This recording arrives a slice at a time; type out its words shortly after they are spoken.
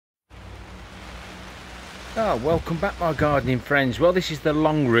Oh, welcome back my gardening friends. Well, this is the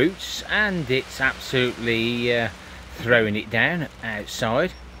long roots and it's absolutely throwing it down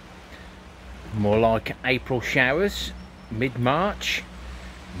outside. More like April showers, mid-March,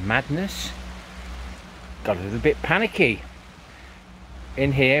 madness. Got a little bit panicky.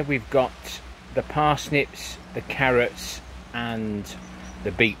 In here we've got the parsnips, the carrots and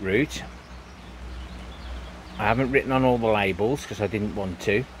the beetroot. I haven't written on all the labels because I didn't want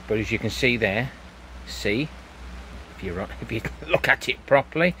to, but as you can see there, see if you look at it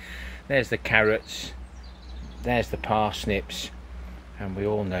properly, there's the carrots, there's the parsnips, and we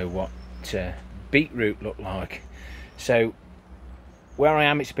all know what beetroot look like. So where I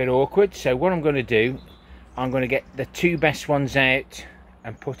am, it's a bit awkward, so what I'm going to do, I'm going to get the two best ones out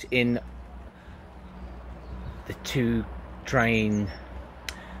and put in the two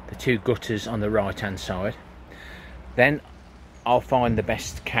gutters on the right hand side. Then I'll find the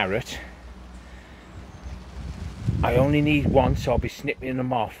best carrot. I only need one, so I'll be snipping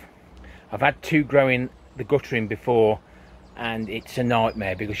them off. I've had two growing the guttering before and it's a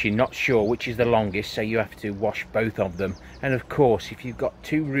nightmare because you're not sure which is the longest, so you have to wash both of them. And of course, if you've got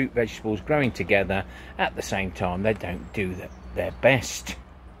two root vegetables growing together at the same time, they don't do their best.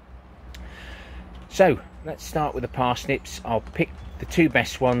 So let's start with the parsnips. I'll pick the two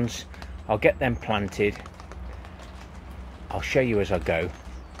best ones, I'll get them planted, I'll show you as I go,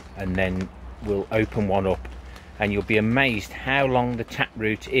 and then we'll open one up. And you'll be amazed how long the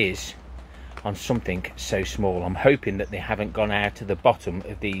taproot is on something so small. I'm hoping that they haven't gone out to the bottom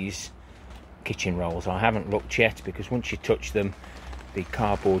of these kitchen rolls. I haven't looked yet because once you touch them, the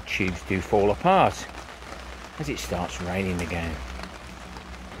cardboard tubes do fall apart as it starts raining again.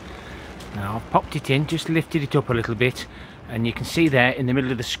 Now I've popped it in, just lifted it up a little bit, and you can see there in the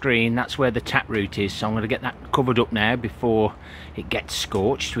middle of the screen, that's where the taproot is. So I'm going to get that covered up now before it gets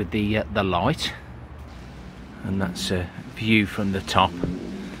scorched with the light. And that's a view from the top,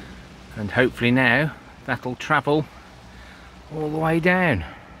 and hopefully now that'll travel all the way down.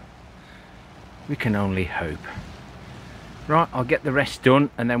 We can only hope. Right, I'll get the rest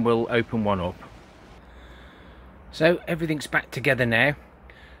done and then we'll open one up. So everything's back together now.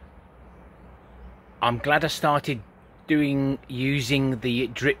 I'm glad I started using the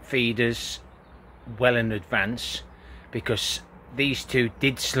drip feeders well in advance, because these two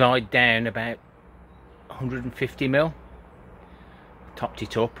did slide down about 150 ml. Topped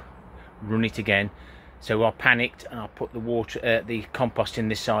it up, run it again. So I panicked and I put the water, the compost in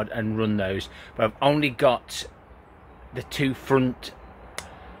this side and run those. But I've only got the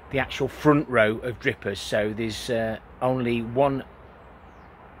the actual front row of drippers. So there's only one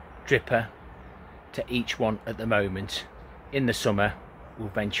dripper to each one at the moment. In the summer we'll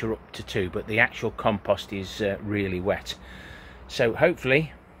venture up to two, but the actual compost is really wet. So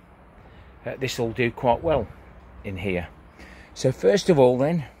hopefully this will do quite well in here. So first of all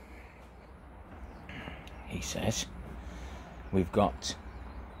then, he says, we've got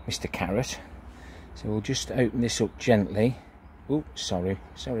Mr. Carrot. So we'll just open this up gently. Oh, sorry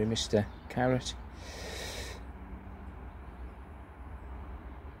Mr. Carrot.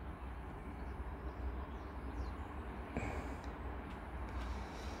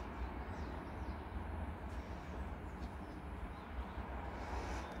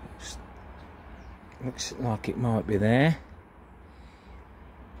 Looks like it might be there.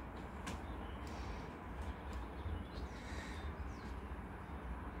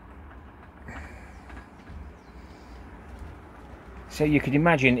 So you could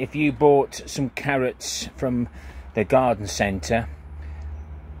imagine if you bought some carrots from the garden centre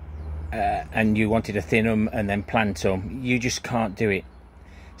and you wanted to thin them and then plant them, you just can't do it.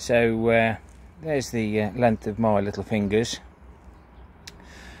 So there's the length of my little fingers.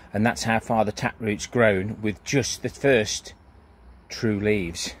 And that's how far the taproot's grown with just the first true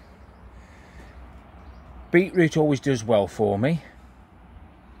leaves. Beetroot always does well for me.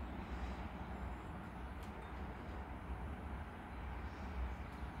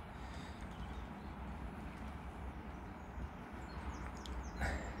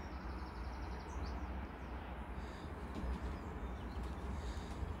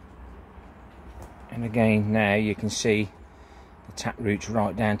 And again, now you can see the taproot's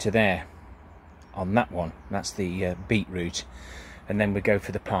right down to there on that one. That's the beetroot. And then we go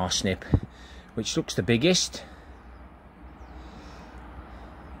for the parsnip, which looks the biggest.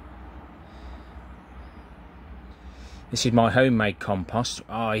 This is my homemade compost.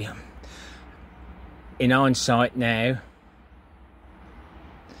 In hindsight now,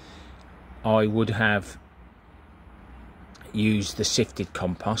 I would have used the sifted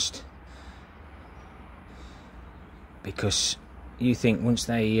compost, because you think once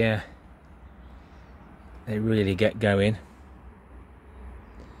they're they really get going.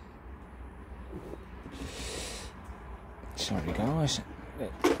 Sorry guys,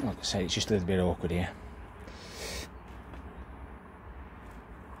 like I say, it's just a little bit awkward here.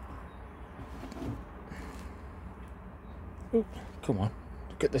 Ooh, come on,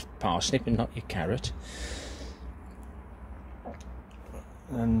 look at the parsnip and not your carrot.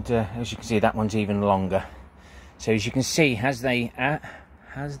 And as you can see, that one's even longer. So as you can see, as they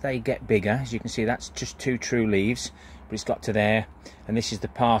get bigger, as you can see, that's just 2 true leaves, but it's got to there. And this is the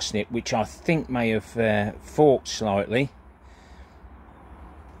parsnip, which I think may have forked slightly,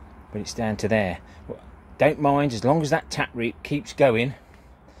 but it's down to there. Don't mind, as long as that taproot keeps going.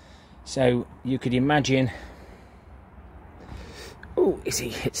 So you could imagine, oh, as he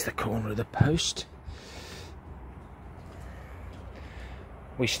hits the corner of the post.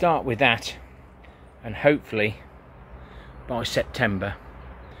 We start with that, and hopefully by September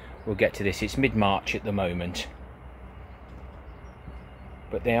we'll get to this. It's mid-March at the moment,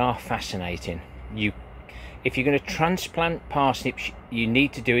 but they are fascinating. If you're going to transplant parsnips, you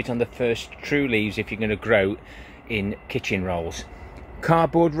need to do it on the first true leaves if you're going to grow in kitchen rolls.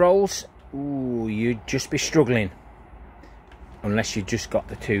 Cardboard rolls, ooh, you'd just be struggling unless you just got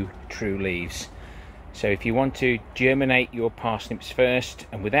the 2 true leaves. So if you want to germinate your parsnips first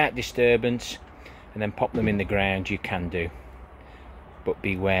and without disturbance, and then pop them in the ground, you can do. But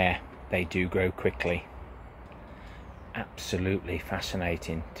beware, they do grow quickly. Absolutely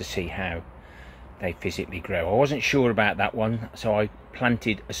fascinating to see how they physically grow. I wasn't sure about that one, so I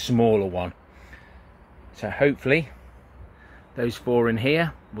planted a smaller one. So hopefully those 4 in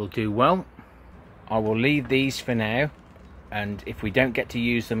here will do well. I will leave these for now, and if we don't get to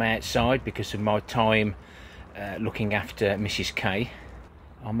use them outside because of my time looking after Mrs. K,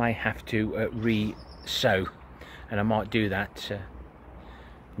 I may have to re-sow, and I might do that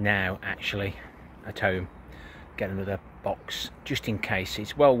now actually at home. Get another box just in case.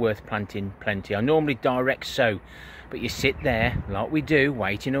 It's well worth planting plenty. I normally direct sow, but you sit there like we do,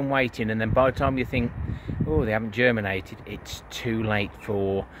 waiting and waiting, and then by the time you think, oh, they haven't germinated, it's too late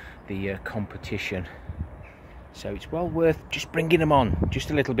for the competition. So it's well worth just bringing them on just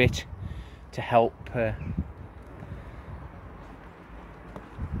a little bit to help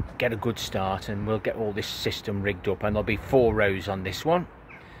get a good start, and we'll get all this system rigged up. And there'll be 4 rows on this one,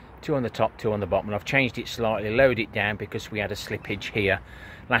 2 on the top, 2 on the bottom, and I've changed it slightly, lowered it down because we had a slippage here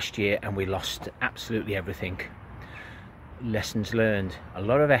last year and we lost absolutely everything. Lessons learned, a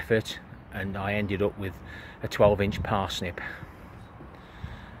lot of effort, and I ended up with a 12-inch parsnip.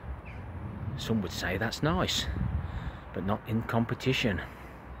 Some would say that's nice, but not in competition.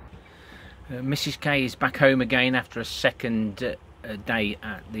 Mrs. K is back home again after a second day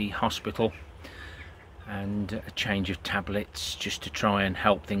at the hospital, and a change of tablets just to try and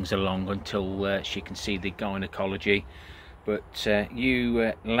help things along until she can see the gynecology. But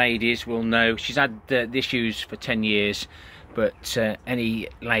you ladies will know, she's had the issues for 10 years, but any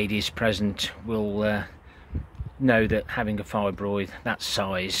ladies present will know that having a fibroid that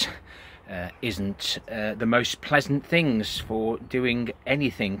size isn't the most pleasant things for doing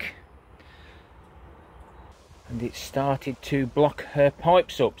anything. And it started to block her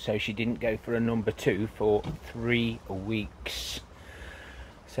pipes up, so she didn't go for a number 2 for 3 weeks.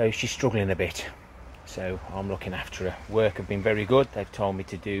 So she's struggling a bit, so I'm looking after her. Work have been very good, they've told me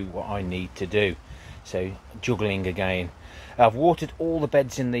to do what I need to do, so juggling again. I've watered all the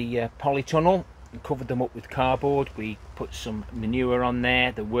beds in the polytunnel and covered them up with cardboard. We put some manure on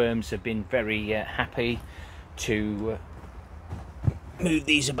there. The worms have been very happy to move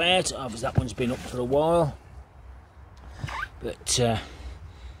these about. Obviously that one's been up for a while, but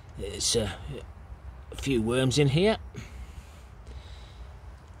there's a few worms in here.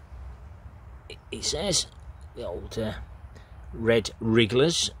 It says the old red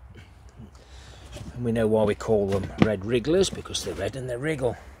wrigglers, and we know why we call them red wrigglers, because they're red and they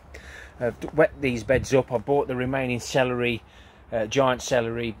wriggle. I've wet these beds up. I bought the remaining celery, giant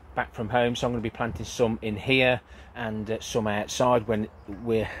celery, back from home, so I'm going to be planting some in here and some outside when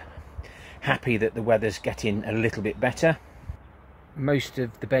we're happy that the weather's getting a little bit better. Most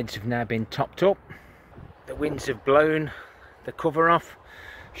of the beds have now been topped up. The winds have blown the cover off.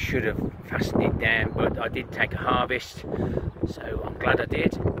 Should have fastened it down, but I did take a harvest, so I'm glad I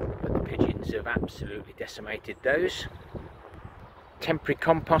did. But the pigeons have absolutely decimated those. Temporary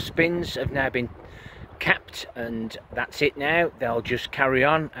compost bins have now been capped, and that's it now. They'll just carry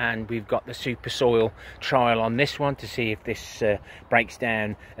on, and we've got the super soil trial on this one to see if this breaks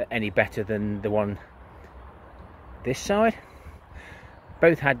down any better than the one this side.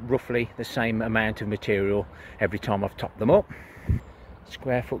 Both had roughly the same amount of material every time I've topped them up.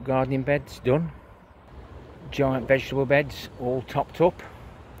 Square foot gardening beds done. giant vegetable beds all topped up.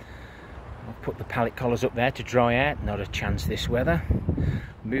 I've put the pallet collars up there to dry out, not a chance this weather.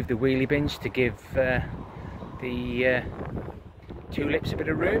 Move the wheelie bins to give the tulips a bit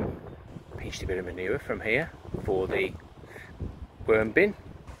of room. Pinched a bit of manure from here for the worm bin.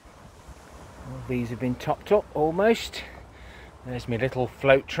 All these have been topped up almost. There's my little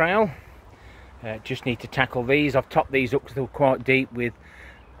float trail. Just need to tackle these. I've topped these up still quite deep with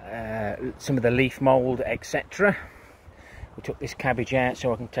some of the leaf mould, etc. We took this cabbage out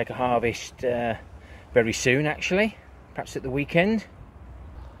so I can take a harvest very soon, actually, perhaps at the weekend.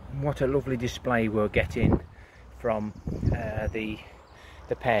 And what a lovely display we're getting from the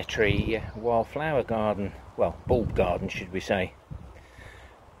pear tree wildflower garden, well, bulb garden should we say.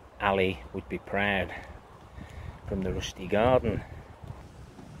 Ali would be proud from the rusty garden.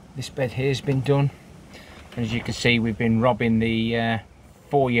 This bed here has been done, and as you can see we've been robbing the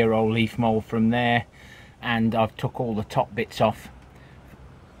 4-year-old leaf mould from there, and I've took all the top bits off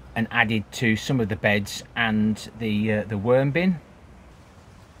and added to some of the beds and the worm bin.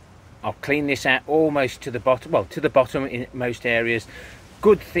 I'll clean this out almost to the bottom, well, to the bottom in most areas.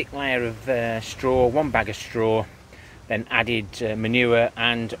 Good thick layer of straw, 1 bag of straw, then added manure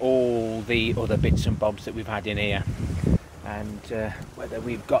and all the other bits and bobs that we've had in here. And whether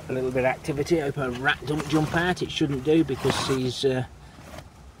we've got a little bit of activity, I hope a rat don't jump out. It shouldn't do because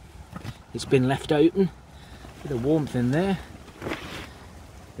it's been left open. Bit of warmth in there.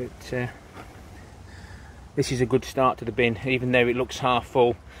 But this is a good start to the bin. Even though it looks half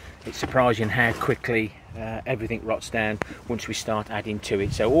full, it's surprising how quickly everything rots down once we start adding to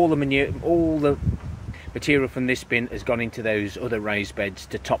it. So all the manure, all the material from this bin has gone into those other raised beds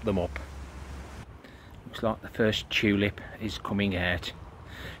to top them up. Looks like the first tulip is coming out.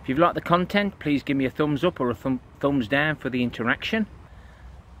 If you've liked the content, please give me a thumbs up or a thumbs down for the interaction.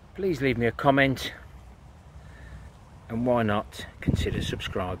 Please leave me a comment, and why not consider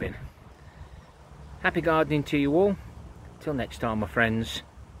subscribing. Happy gardening to you all. Till next time, my friends.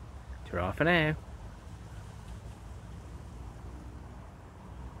 Ta-ra for now.